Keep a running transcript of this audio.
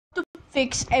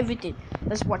fix everything.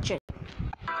 Let's watch it.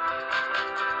 How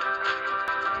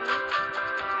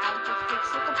to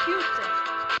fix the computer.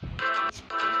 He's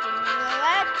putting in the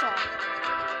laptop.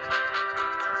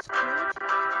 That's good.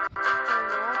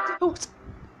 What's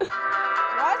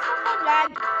the phone lag?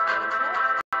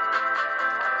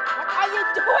 What are you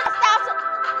doing? That's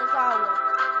our work.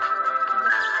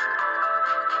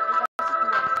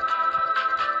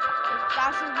 It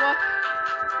doesn't work.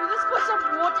 You just put some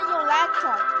water in your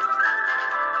laptop.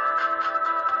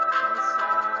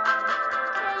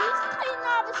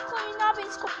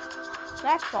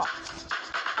 Laptop.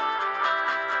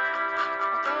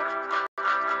 Okay.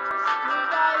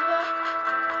 Screwdriver.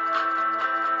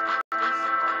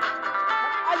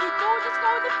 What are you doing? Just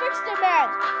going to fix the man.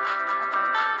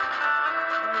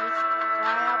 Okay. Let's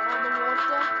dry out all the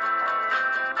water.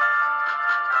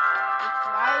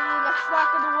 Let's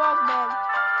rock in the work, man.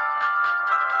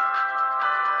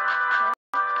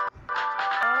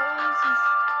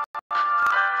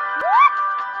 What?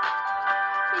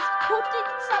 He's putting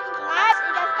some glass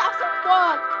in that doesn't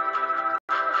work.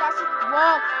 It doesn't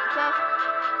work, okay?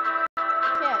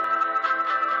 Okay.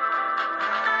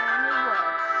 And it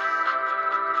works.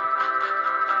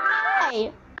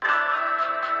 Hey!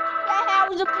 The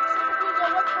hell is a picture of me?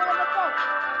 What's going on my phone?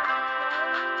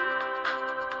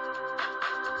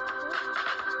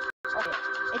 Okay,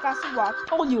 it doesn't work. I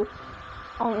told you.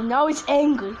 Oh, and now it's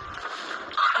angry.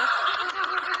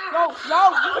 Yo, what's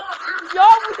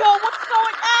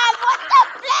going on? What the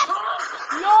flip?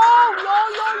 Yo.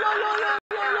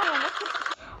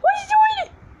 What is he doing?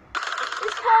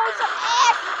 He's throwing some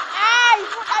eyes.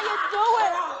 What are you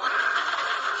doing?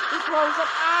 He's throwing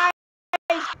some eyes.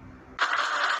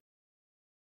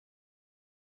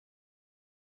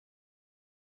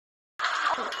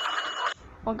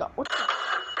 Oh God, what the?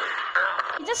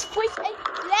 He just freezed a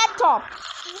laptop.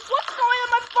 What's going on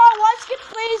my phone? Why is it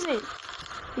freezing?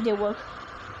 It didn't work.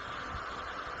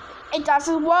 It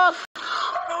doesn't work.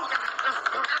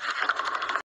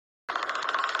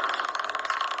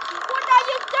 What are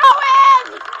you doing?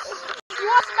 You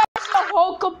are smashing the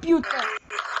whole computer.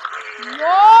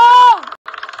 No.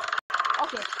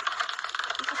 Okay.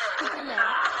 It's a stupid man.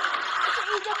 It's an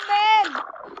idiot man.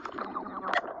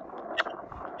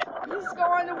 He's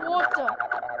going in the water.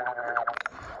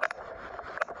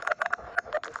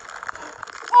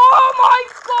 Oh my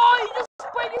God! He just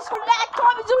sprayed his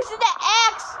laptop. He's using the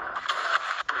axe.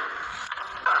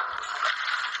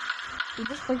 He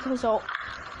just sprayed his whole.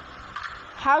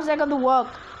 How's that gonna work?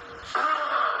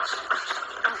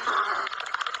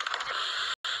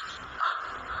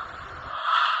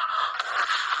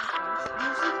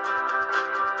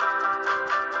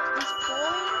 He's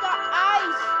pouring the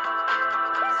ice.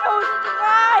 He's using the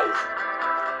ice.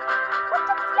 What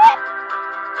the flip?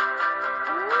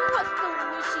 Ooh, what's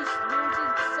delicious?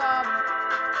 Using some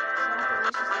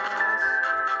delicious sauce.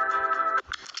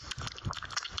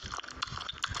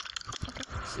 Okay,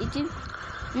 it's eating.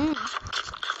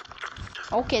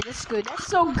 Okay, that's good. That's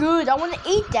so good. I want to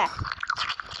eat that.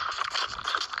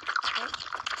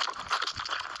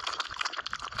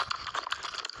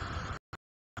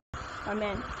 Oh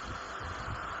man.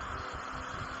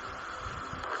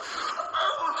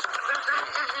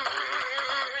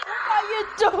 What are you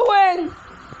doing?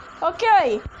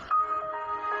 Okay.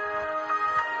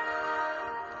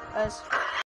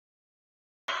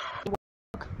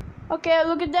 Okay,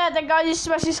 look at that. That guy just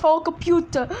smashed his whole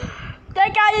computer.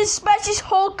 That guy just smashed his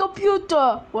whole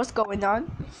computer. What's going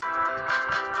on? I'm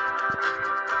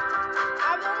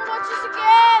gonna watch this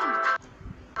again.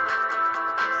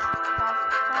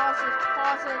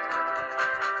 Pause it.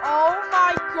 Oh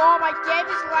my God, my game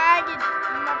is lagging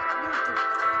in my YouTube.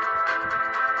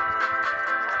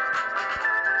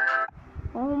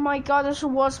 Oh my God, this is the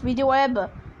worst video ever.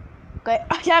 Okay,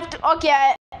 I have to.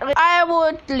 Okay, I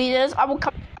will delete this. I will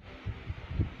come.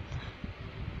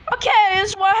 Okay,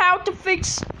 here's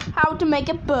how to make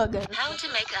a burger. How to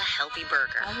make a healthy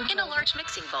burger. In a large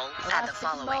mixing bowl, add the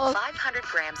following: 500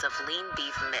 grams of lean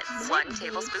beef mince, 1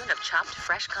 tablespoon of chopped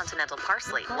fresh continental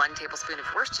parsley, 1 tablespoon of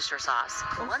Worcestershire sauce,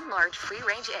 1 large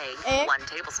free-range egg, 1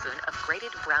 tablespoon of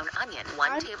grated brown onion,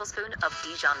 1 tablespoon of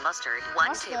Dijon mustard,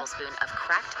 1 tablespoon of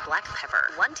cracked black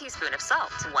pepper, 1 teaspoon of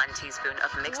salt, 1 teaspoon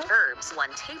of mixed herbs,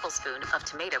 1 tablespoon of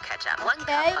tomato ketchup, 1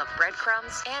 cup of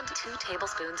breadcrumbs, and 2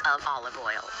 tablespoons of olive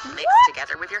oil. Mix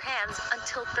together with your hands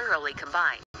until thoroughly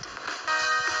combined.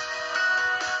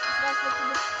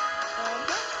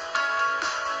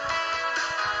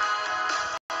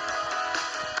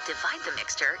 Divide the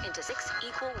mixture into 6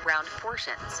 equal round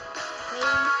portions.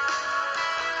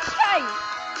 Okay.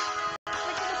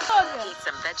 Heat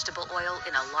some vegetable oil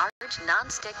in a large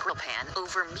non-stick grill pan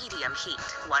over medium heat.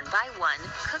 One by one,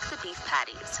 cook the beef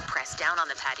patties. Press down on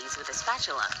the patties with a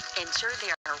spatula. Ensure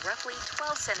they are roughly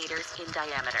 12 centimeters in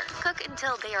diameter. Cook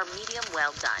until they are medium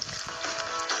well done.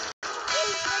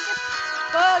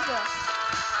 Burger.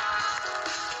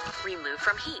 Remove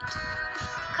from heat.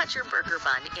 Cut your burger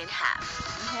bun in half.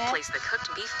 Place the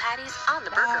cooked beef patties on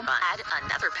the burger bun. Add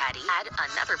another patty. Add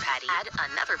another patty. Add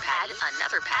another patty. Add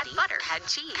another patty. Add butter. Add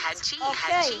cheese. Add cheese.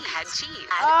 Okay. Add cheese. Add cheese.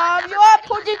 Add You are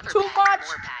putting too much.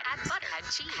 More patty. Add butter. Add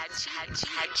cheese. Add cheese. Add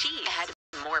cheese. Add cheese. Add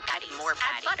more patty. More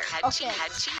patty. Add butter. Add cheese.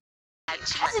 Add cheese.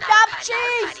 That's enough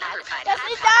cheese! That's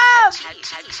enough!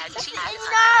 That's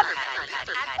enough!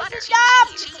 That's enough!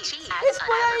 Let's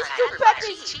put on these two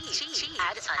patties!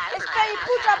 Let's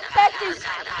put on patties!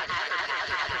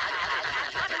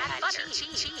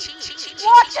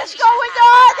 What is going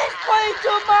on? It's putting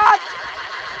too much!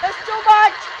 That's too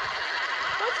much!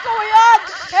 What's going on?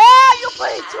 Hey, you're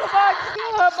putting too much!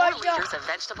 Oh my 4 god! liters of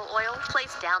vegetable oil.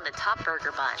 Place down the top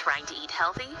burger bun. Trying to eat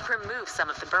healthy? Remove some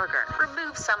of the burger.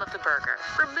 Remove some of the burger.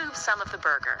 Remove some of the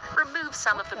burger. Remove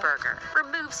some of the burger.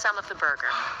 Remove some of the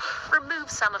burger. Remove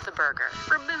some of the burger.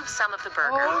 Remove some of the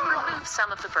burger. Remove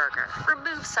some of the burger.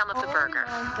 Remove some of the burger.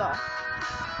 Oh my god.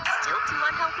 Still too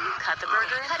unhealthy? Cut the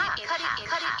burger in half. Cut it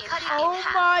in half. Oh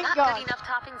my Not god. good enough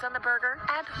toppings on the burger?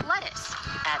 Add lettuce.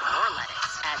 Add more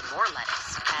lettuce. Add more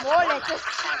lettuce. Add More more lettuce.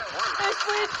 lettuce. Add more It's lettuce.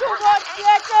 putting too much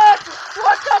lettuce!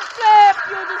 What the flip?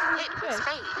 You just Hit with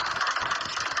spade.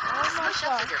 Oh my Push up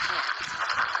god. with your hands.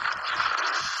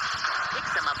 Pick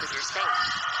some up with your spade.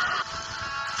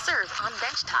 Serve on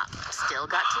bench top. Still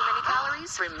got too many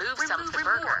calories? Remove some of the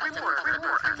burger. Remove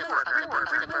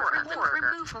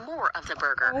more of the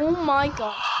burger. Oh my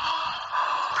god.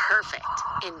 Perfect.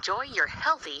 Enjoy your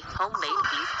healthy homemade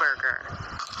beef burger.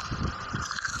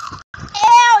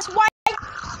 Ew, it's white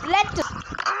lettuce.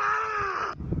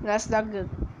 That's not good.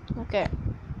 Okay.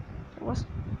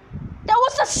 That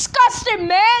was disgusting,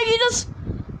 man. You just.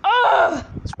 Ugh.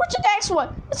 Let's watch the next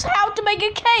one. It's how to make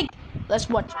a cake. Let's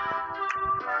watch.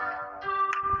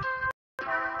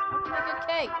 How to make a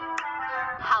cake.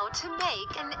 How to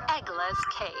make an eggless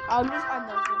cake. I know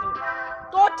what to do.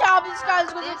 Don't tell me this guy's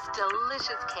gonna. This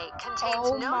delicious cake contains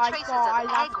Oh no my traces god, I of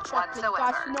love egg chocolate. You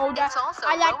guys whatsoever. know that. It's also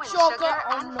I like low in chocolate. sugar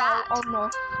Oh and no, fat. oh no.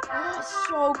 Oh, it's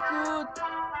so good.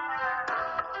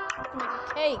 How to make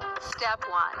a cake. Step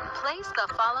 1. Place the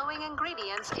following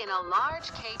ingredients in a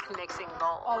large cake mixing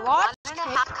bowl. A large 1.5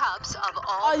 cups of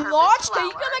all-purpose A large flour.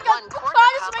 cake? You can make a 1/4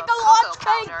 Let's cup make of a large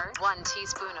cocoa cake. powder, 1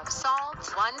 teaspoon of salt,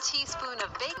 1 teaspoon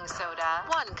of baking soda,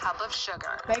 1 cup of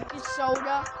sugar. Baking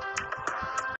soda.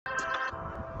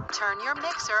 Turn your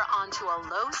mixer onto a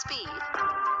low speed.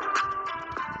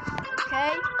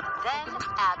 Okay. Then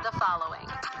add the following: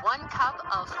 1 cup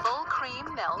of full cream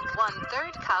milk,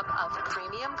 1/3 cup of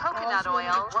premium coconut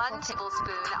oil, 1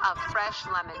 tablespoon of fresh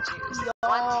lemon juice,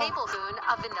 1 tablespoon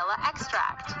of vanilla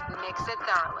extract. Mix it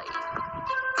thoroughly.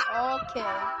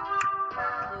 Okay.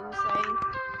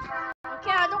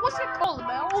 Okay, I know what's it called,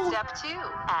 man. Oh, Step 2.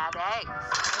 Add eggs.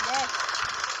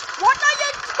 what are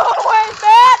you doing,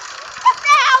 man? That's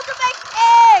not how to make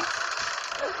eggs.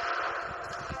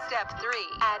 Step 3.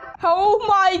 Add Oh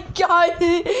my god.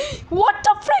 What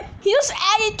the flip? He just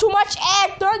added too much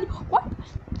egg. What?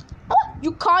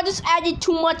 You can't just add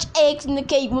too much eggs in the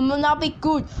cake. It will not be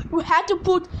good. You have to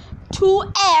put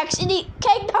 2 eggs in the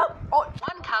cake now. Oh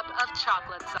 1 cup of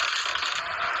chocolate sauce.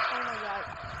 my god.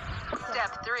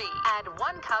 Step 3. Add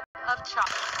 1 cup of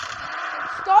chocolate.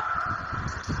 Stop.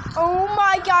 Oh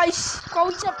my gosh. Go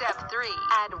to Step 3.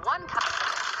 Add 1 cup.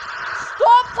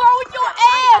 Stop throwing your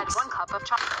Add eggs. 1 cup of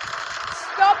chocolate.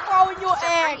 Stop throwing your Step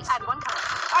 3. eggs. Add 1 cup.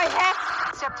 I have.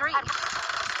 Step 3.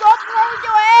 Stop throwing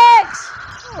your eggs.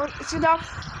 Oh, it's enough.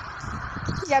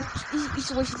 Yeah,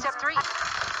 he's wishing. Step 3.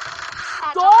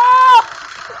 Stop!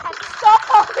 Stop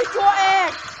throwing your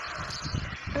eggs.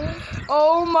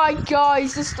 Oh my god,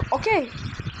 is this okay?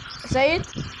 Say it.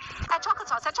 Add chocolate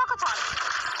sauce. Add chocolate sauce.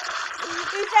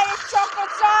 He said it's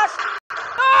chocolate sauce.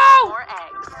 No! More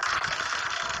eggs.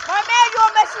 My man,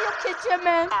 you're messing your kitchen,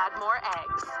 man. Add more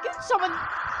eggs. Get someone.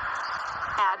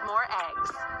 Add more eggs.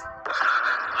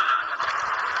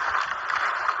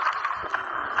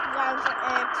 Lots of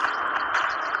eggs.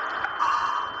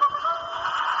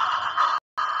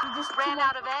 You just Ran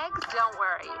out of eggs? Don't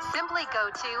worry. Simply go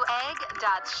to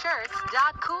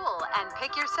egg.shirts.cool and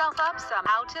pick yourself up some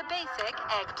How to Basic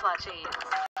egg plushies.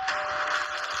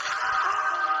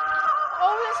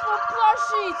 Oh, it's for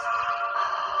plushies.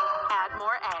 Add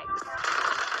more eggs.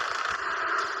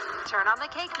 Turn on the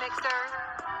cake mixer.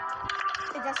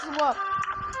 It doesn't work.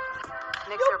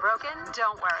 Mixer broken?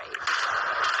 Don't worry.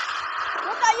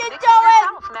 What are you Mix it doing?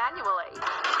 yourself manually.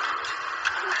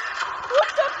 What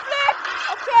the flip?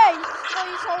 Okay,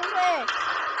 please hold it.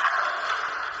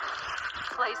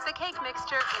 Place the cake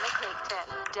mixture in a cake tin.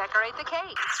 Decorate the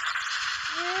cake.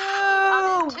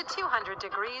 Ew. Oven to 200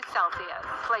 degrees Celsius.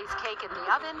 Place cake in the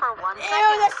oven for 1 Ew,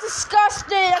 second. that's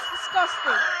disgusting. That's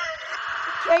disgusting.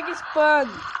 The cake is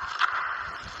burned.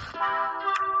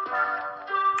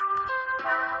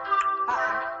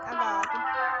 I'm not liking it.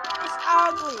 It's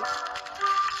ugly.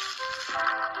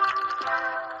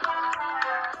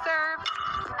 Serve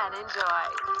and enjoy.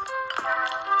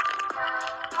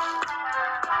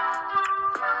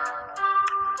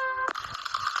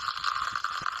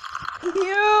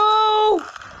 Ew!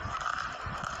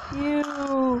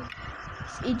 Ew!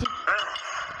 Let's eat it.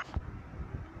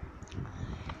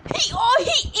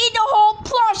 He ate the whole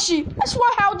plushie. That's why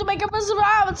how to make a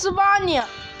Savania.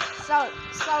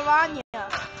 Savania.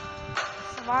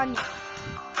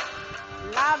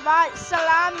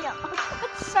 Salania.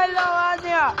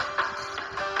 Salania.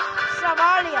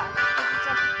 Savalia.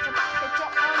 Some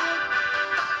ketchup on it.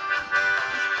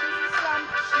 Some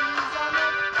cheese on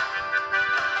it.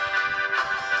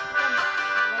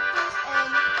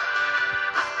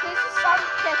 Some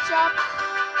ketchup.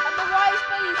 Otherwise,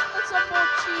 please put some more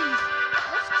cheese.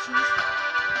 What's cheese?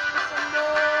 Put some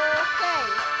more. Okay.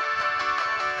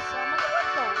 Some of the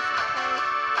windows. Okay.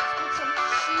 Let's put some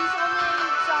cheese on it.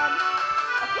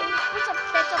 Okay, let's put some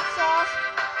ketchup sauce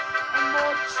and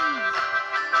more cheese.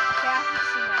 Okay, I think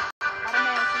some more. Not a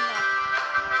man, some more.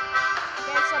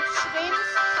 Okay, some shrimps,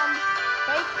 some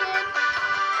bacon.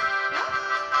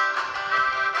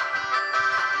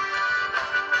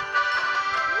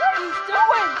 What are you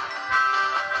doing?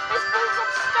 Let's put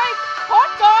some steak,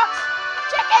 hot dogs,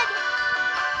 chicken.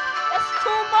 That's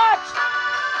too much.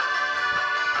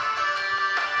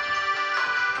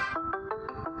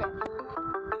 Okay.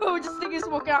 Oh, this thing is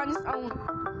working on its own.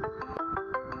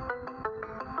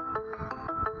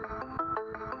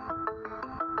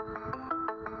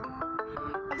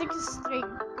 I think it's string.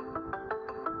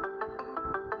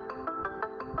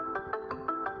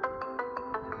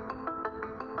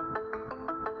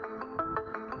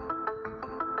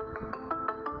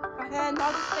 And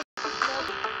now this thing is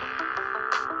working.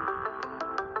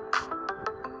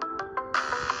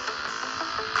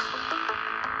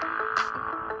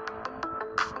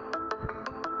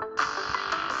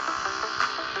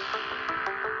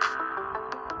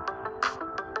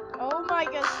 Oh my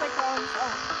god, it's like on its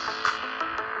own.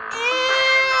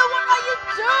 Ew, what are you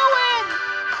doing?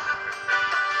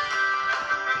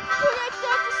 When I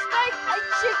touch the steak, I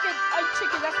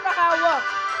chicken, that's not how it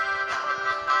works.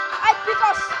 I pick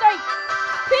up steak.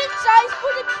 Pizza, he's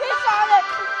putting pizza on it.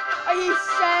 I eat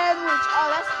sandwich. Oh,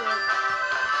 that's good.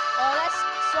 Oh, that's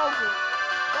so good.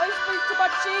 Why is putting too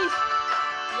much cheese?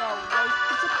 Yo, he's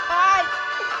putting pie.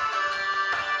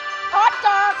 Hot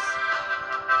dogs.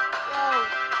 Yo.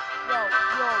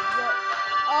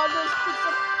 Oh, there's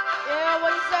pizza. Yeah,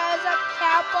 what is that? Is that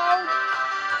cow bone?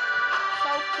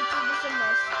 So pizza is a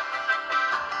mess.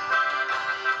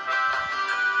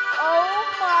 Oh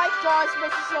my gosh,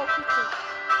 this is so pizza.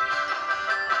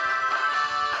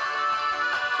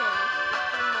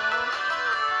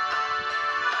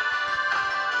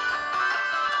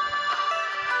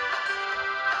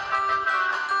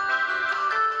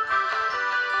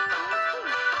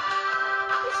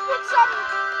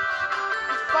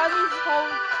 Bunny's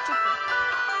whole chicken.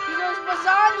 He knows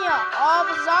lasagna. Oh,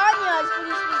 lasagna is for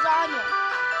this lasagna.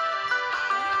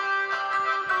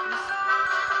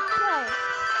 Okay.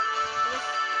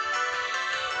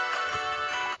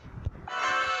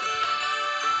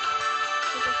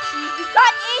 You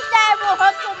can't eat that, it will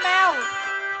hurt your mouth.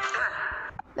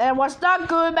 That was not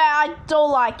good, but I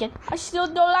don't like it. I still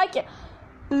don't like it.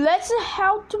 Let's see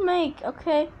how to make,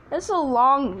 okay? That's so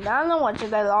long. I don't want it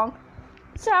that long.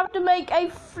 Let's how to make a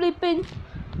flipping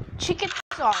chicken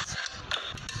sauce.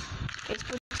 Let's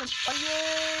put some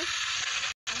onions.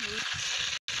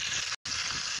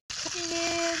 Cook it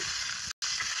in.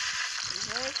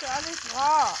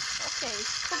 Raw. Okay,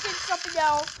 cooking something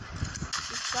else.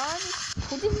 It's done.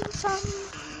 Putting some.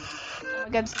 Oh my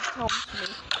god, it's home to me.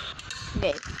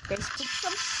 Okay, let's put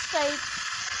some steak.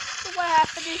 So what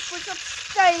happened is put some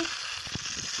steak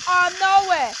out of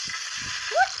nowhere.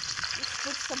 What? Let's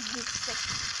put some good steak.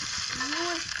 You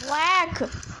is black.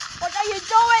 What are you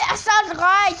doing? That's not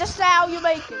right. That's not how you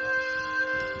make it.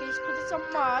 Okay, let's put in some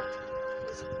mud.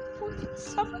 Let's put in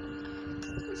some.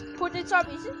 Let's put in some.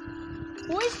 Is it?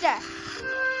 Who is that?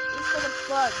 It's gonna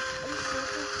burn.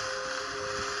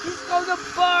 He's gonna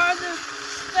burn the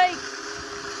steak.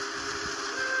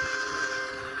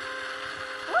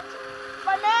 What?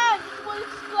 My man, what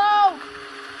it's slow.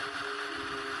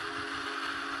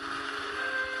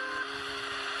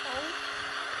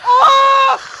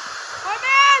 Oh! My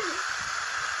man!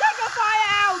 Take the fire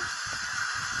out!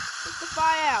 Take the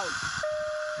fire out.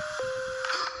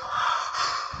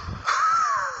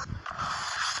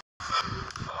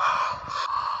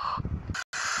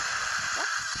 What?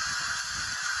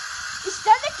 Is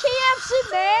that the KFC,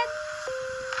 man?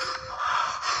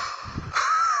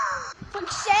 For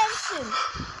Samson.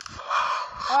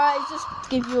 Alright, just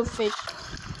give you a fish.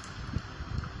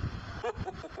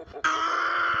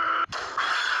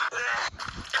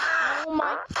 Oh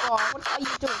my god, what are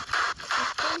you doing? This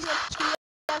thing's a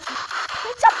KFC.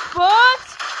 It's a bird!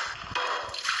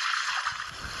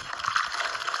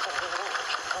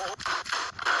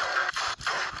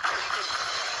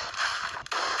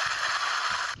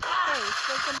 Hey,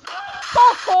 there's some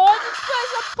popcorn!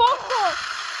 There's a popcorn!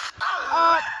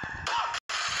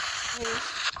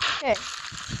 Okay.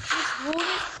 This wood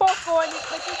is popcorn is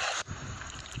making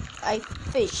a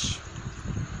fish.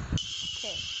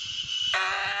 Okay.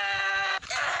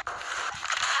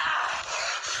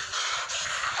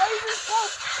 Oh, you just go.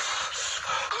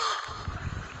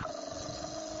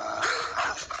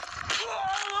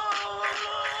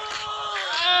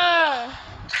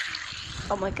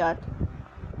 Oh my god.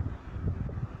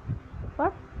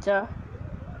 What the?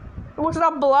 Was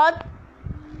that blood?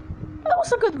 That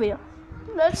was a good video.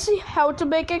 Let's see how to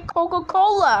make a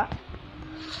Coca-Cola.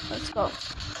 Let's go.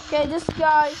 Okay, this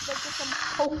guy is making some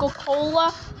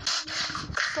Coca-Cola.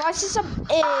 Slices some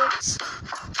eggs.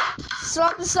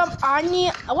 Slices some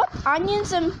onion. What?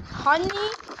 Onions and honey? Ew!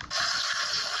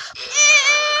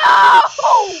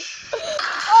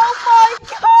 Oh my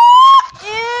god!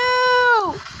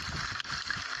 Ew!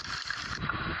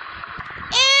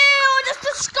 Ew! That's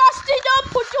disgusting! Don't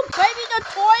put your baby in the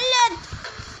toilet!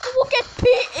 You will get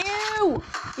pee! Ew!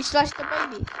 He slashed the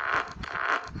baby.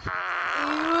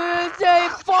 Ew! They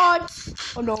fought!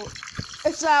 Oh no.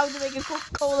 It's how to make a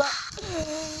Coca-Cola.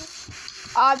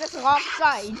 That's the wrong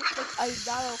side. That's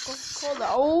another Coca-Cola.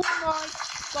 Oh my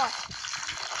god.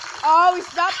 Oh,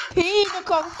 it's not peeing the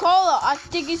Coca-Cola. I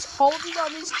think he's holding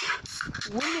on his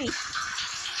willy.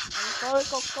 I'm sorry,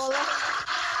 Coca-Cola.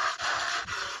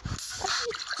 What are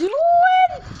you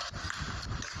doing?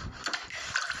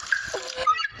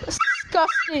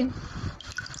 Disgusting.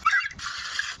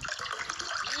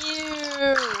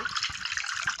 Ew.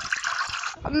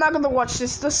 I'm not gonna watch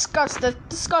this. Disgusting.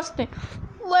 Disgusting.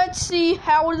 Let's see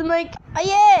how to make an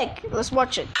egg. Let's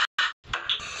watch it.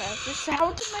 Okay, this is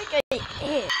how to make an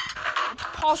egg.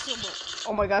 Impossible.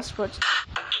 Oh my gosh, but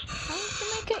how to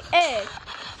make an egg?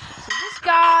 So this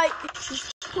guy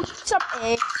just put some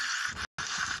eggs.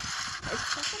 Let's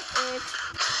put some eggs.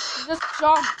 You just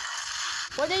jump.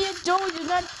 What are you doing? You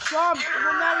not jump. You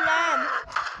will not land.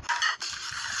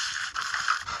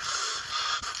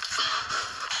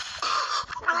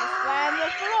 Just land the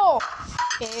floor.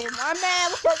 Okay, my man,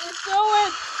 what are you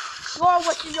doing? You are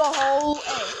washing your whole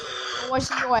egg. You're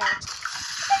washing your eggs.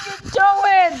 What are you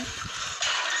doing?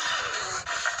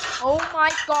 Oh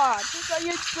my god, what are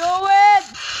you doing?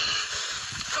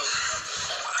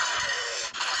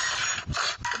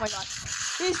 Oh my god.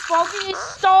 He's smoking his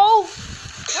stove.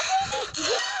 What is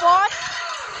he fought?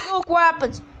 Look what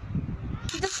happens.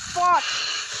 He just fought.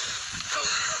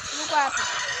 Look what happens.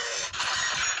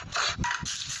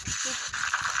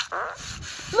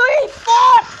 Look, he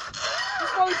fought! He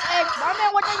stole his eggs. My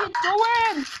man, what are you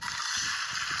doing?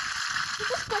 You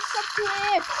just got stuck to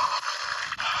it.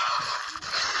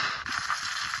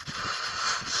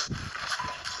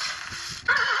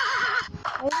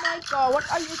 Oh my god, what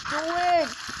are you doing?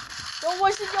 Don't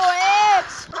waste your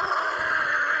eggs!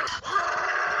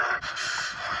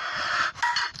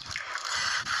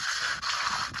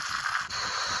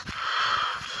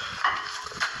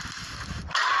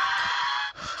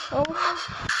 Oh my...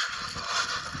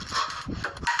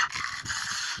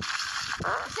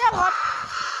 Is that hot?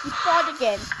 He fought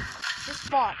again. Just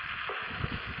fought.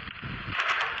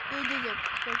 He did it.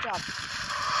 Good job.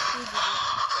 He did it.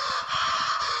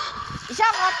 Is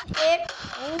that hot egg?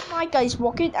 Oh my god, he's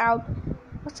walking out.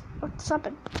 What's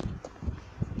happened?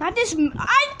 Not this.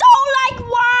 I don't like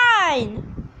wine!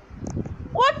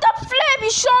 What the flip? He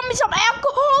showed me some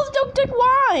alcohol, don't take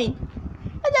wine.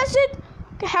 And that's it.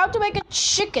 Okay, how to make a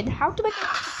chicken? How to make a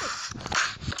chicken?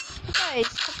 Okay,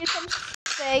 let's get some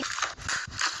steak.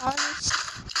 On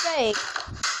steak.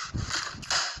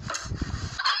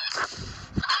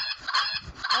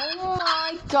 Oh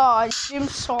my god, Jim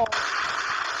salt.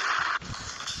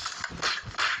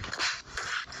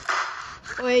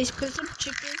 Wait, put some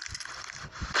chicken.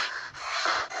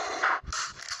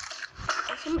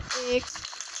 Put some eggs.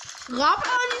 Grab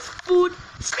on his food,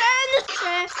 stand in the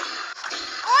chair,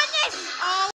 on his,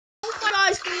 oh my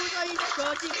gosh, food on his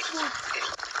dirty food.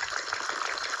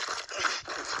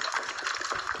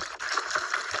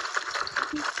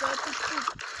 His dirty food.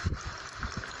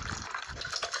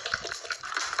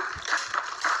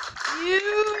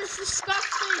 Ew, it's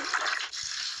disgusting.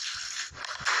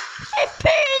 He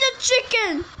peed the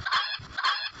chicken.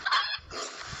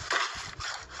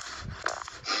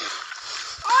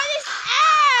 On his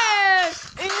ass.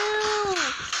 Ew.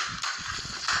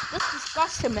 That's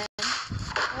disgusting, man.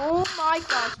 Oh my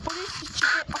gosh. Put this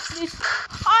chicken off this.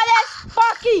 Oh, that's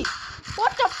fucky.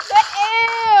 What the fuck?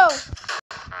 Ew.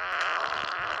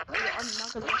 I'm not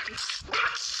gonna let this.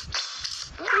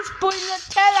 He's putting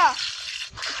Nutella.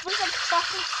 He's putting some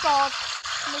fucking sauce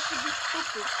to make it be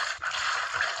stupid.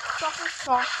 Fucking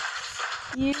sauce.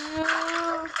 You.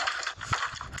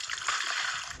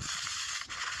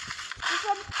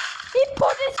 He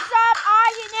put some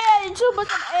eye in it and put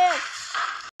some eggs.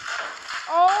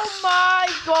 Oh my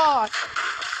god.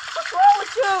 What's wrong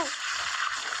with you?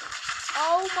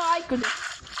 Oh my goodness.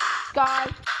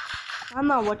 Guys, I'm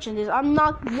not watching this. I'm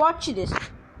not watching this.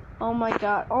 Oh my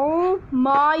god. Oh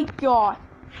my god.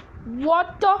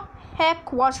 What the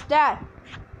heck was that?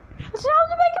 It's how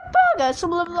to make a burger. It's a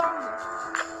little longer.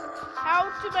 How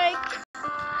to make a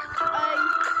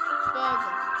burger.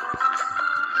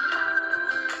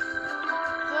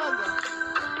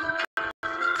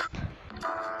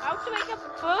 How to make a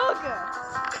burger.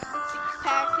 6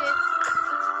 packet.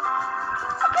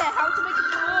 Okay, how to make a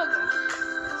burger.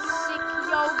 6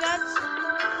 yogurts.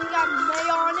 We got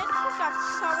mayo on it. We got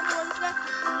sour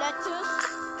lettuce.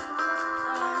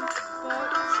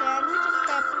 Burger sandwich and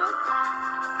pepper.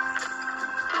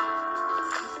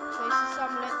 Place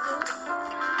some lettuce.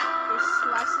 They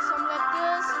slice some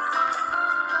lettuce.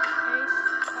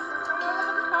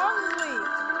 I'm hungry.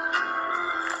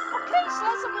 Okay,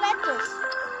 slice some lettuce.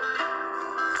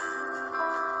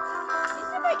 Is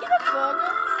he making a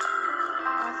burger?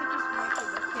 I think he's making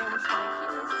it. Okay, let's make it.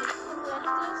 Let's get some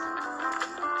lettuce.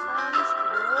 Nice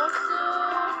water.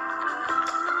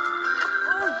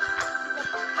 Oh,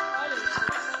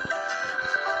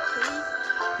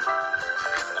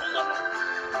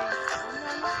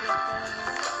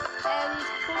 and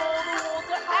he's pour all the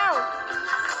water out.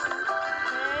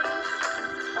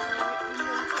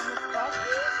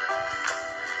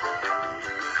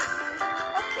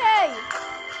 Okay.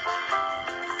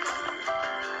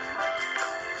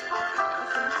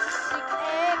 Some 6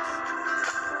 eggs.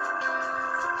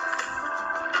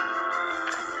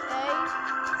 Okay.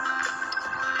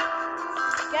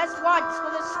 Guess what? It's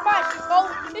gonna smash the whole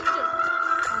kitchen.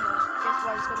 Oh no. Guess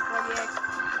what? It's gonna throw the eggs.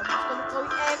 I'm just gonna throw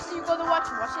the eggs. So you're gonna watch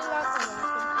it out. Oh no,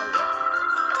 it's gonna throw the eggs.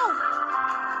 No!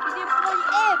 He didn't throw the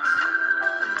eggs.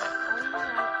 Oh no.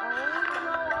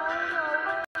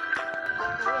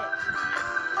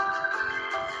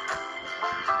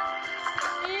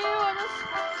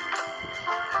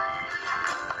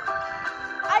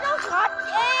 I don't got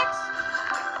eggs.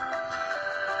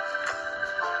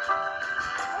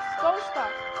 Let's go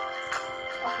stop.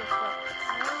 Okay, stop.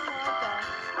 Oh my god.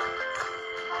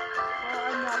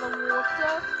 Another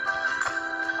water.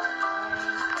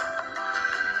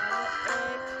 Another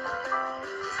egg.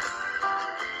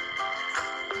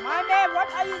 My man, what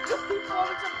are you doing?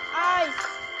 Pouring some ice.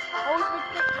 Always make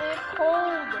the egg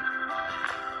cold.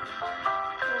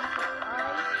 Pour some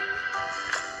ice.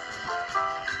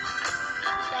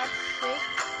 That's 6.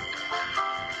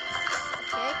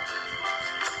 Okay.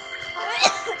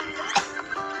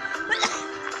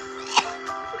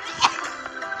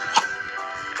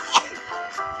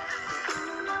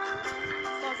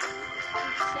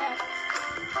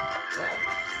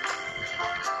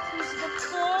 Use the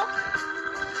fork.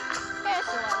 Here's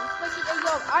one. Let's make it a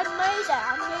yolk. I made it.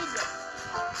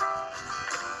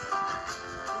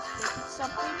 Let's make it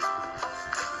something.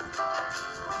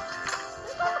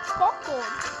 What about the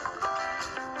popcorn?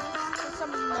 Put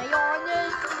some mayo on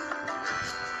it.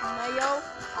 Mayo.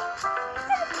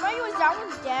 Mayo is that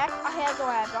one dead? I have to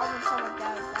have. I want someone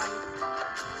dead.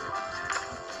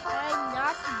 Okay,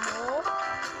 not more.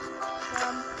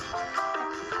 Some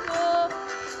pepper.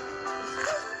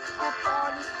 Pepper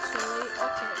on this chili.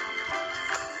 Okay.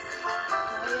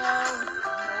 Mayo.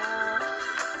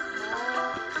 More.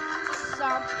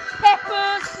 Some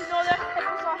peppers. You know that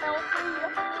peppers are healthy.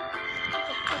 Put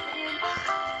some pepper in.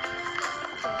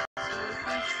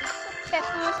 Okay, so some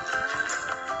peppers.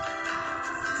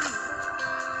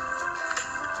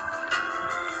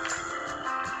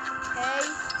 Okay.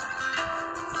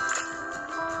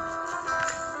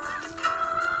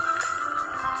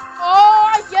 Oh,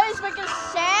 yeah, he's making a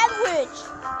sandwich.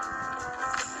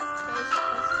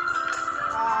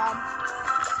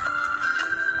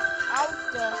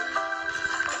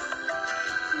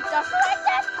 Just like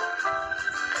that.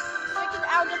 Taking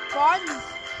out the buns.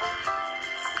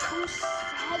 Ooh,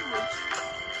 sandwich.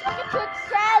 Like a good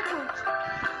sandwich.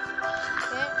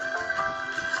 Okay.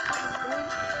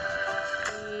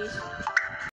 Please.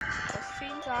 Let's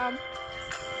see some.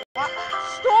 What?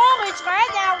 Storage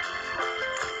right now.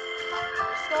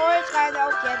 Storage right now.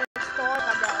 Okay, the storage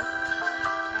right now.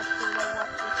 Let's see what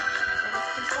this. Let's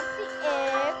put some of the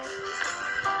eggs.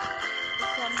 Put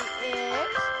some of the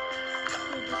eggs.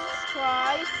 Let's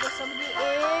try. Put some of the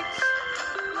eggs.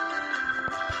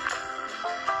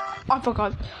 I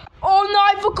forgot. Oh no,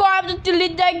 I forgot I have to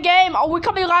delete that game. Oh, we're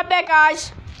coming right back,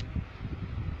 guys.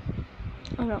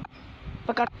 Oh no.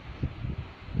 Forgot.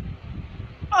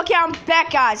 Okay, I'm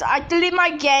back, guys. I deleted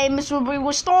my game. So we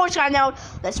will storage right now.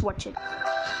 Let's watch it.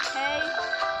 Okay.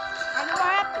 I know what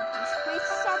happened. Let's place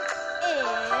some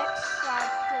eggs. Some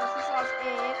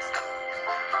eggs.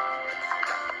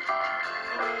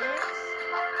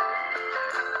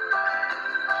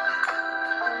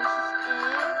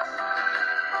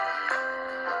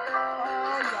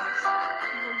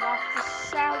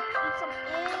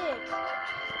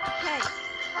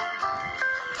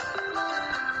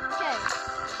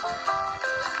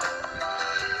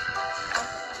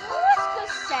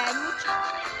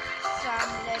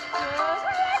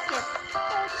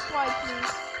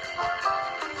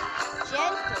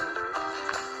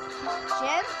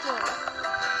 Gentle.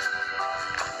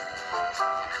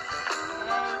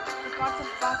 Okay, we got the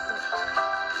butter.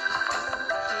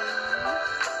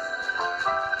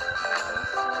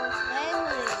 So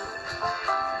friendly.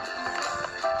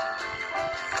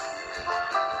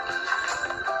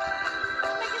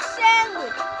 Make a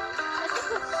sandwich. That's a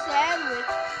good sandwich.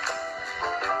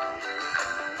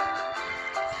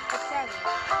 Good sandwich.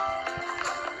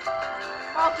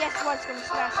 Oh, guess what? It's gonna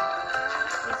smash it.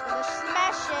 It's gonna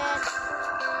smash it.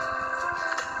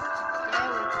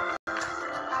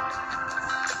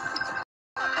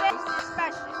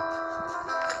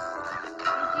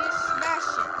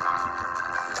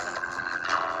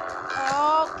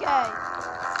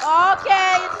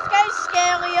 Okay, it's getting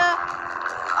scarier.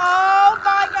 Oh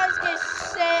my god, it's getting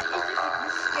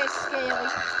scary.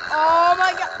 Oh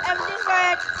my god, everything's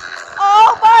red.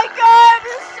 Oh my god,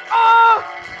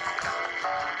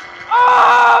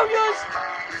 yes,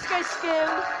 it's getting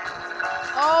scary.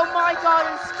 Oh my god,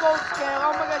 it's so scary.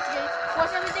 Oh my god, it's getting,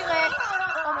 was everything red?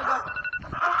 Oh my god.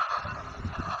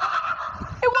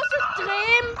 It was a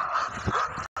dream.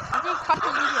 I didn't cut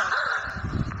the video.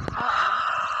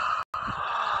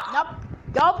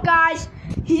 Nope, guys.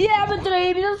 He didn't have a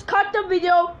dream. He just cut the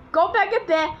video, go back in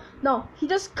bed. No, he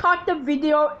just cut the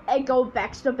video and go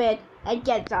back to bed and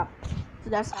gets up. So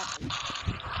that's happened.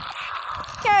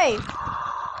 Okay.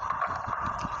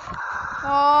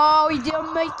 Oh, he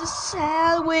didn't make the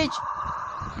sandwich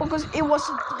because it was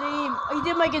a dream. He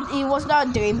didn't make it. It was not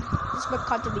a dream. Just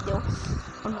cut the video.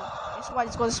 Oh no, that's why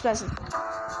it's going to stress it.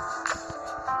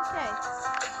 Okay.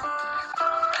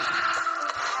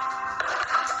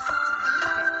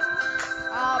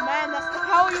 Oh man, that's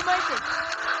how you make it.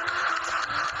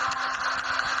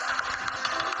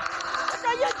 What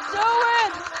are you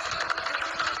doing?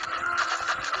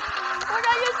 What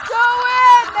are you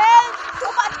doing, man?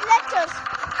 Too much lettuce.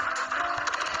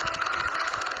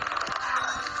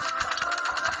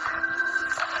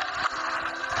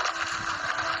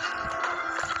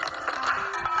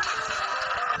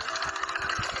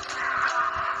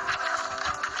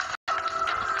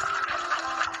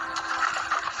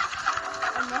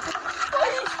 What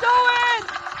are you doing?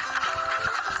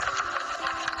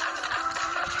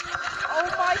 Oh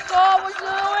my god, what's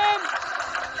doing?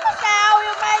 What the hell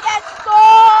you made that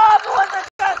storm? What the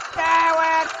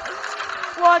doing?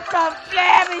 What the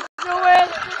flame is doing?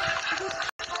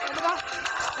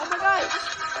 Oh my god, it's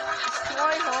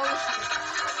destroying all this shit.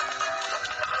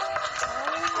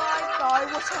 Oh my god,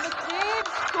 what's on the game?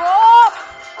 Stop!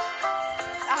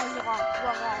 Ah, you're wrong,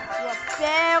 you're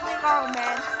very wrong,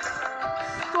 man.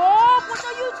 Stop! What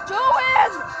are you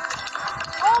doing?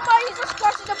 Oh my, he's just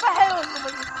crushing the barrels.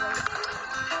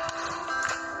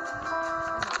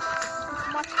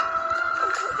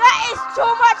 That is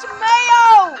too much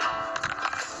mayo!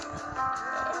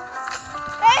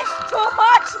 It's too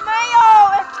much mayo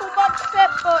and too much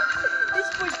pepper. This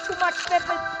with too much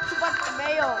pepper, too much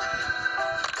mayo.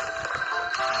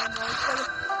 Oh no, it's gonna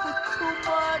put too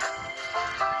much.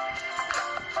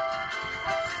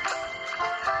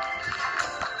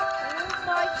 Oh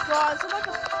my god, it's like a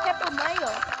pepper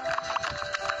mayo.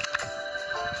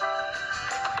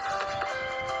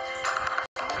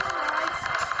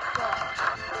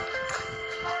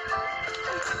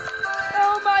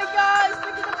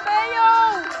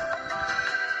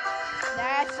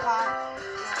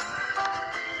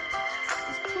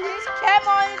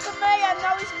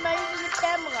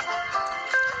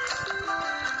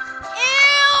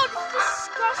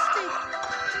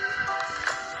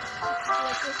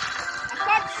 I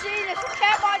can't see. There's a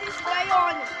cab on his way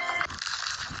on it.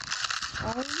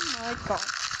 Oh my god.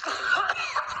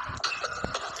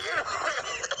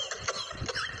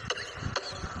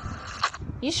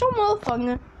 You so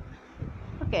motherfucker.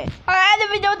 Okay. Alright,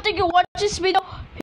 if you don't think you watch this video,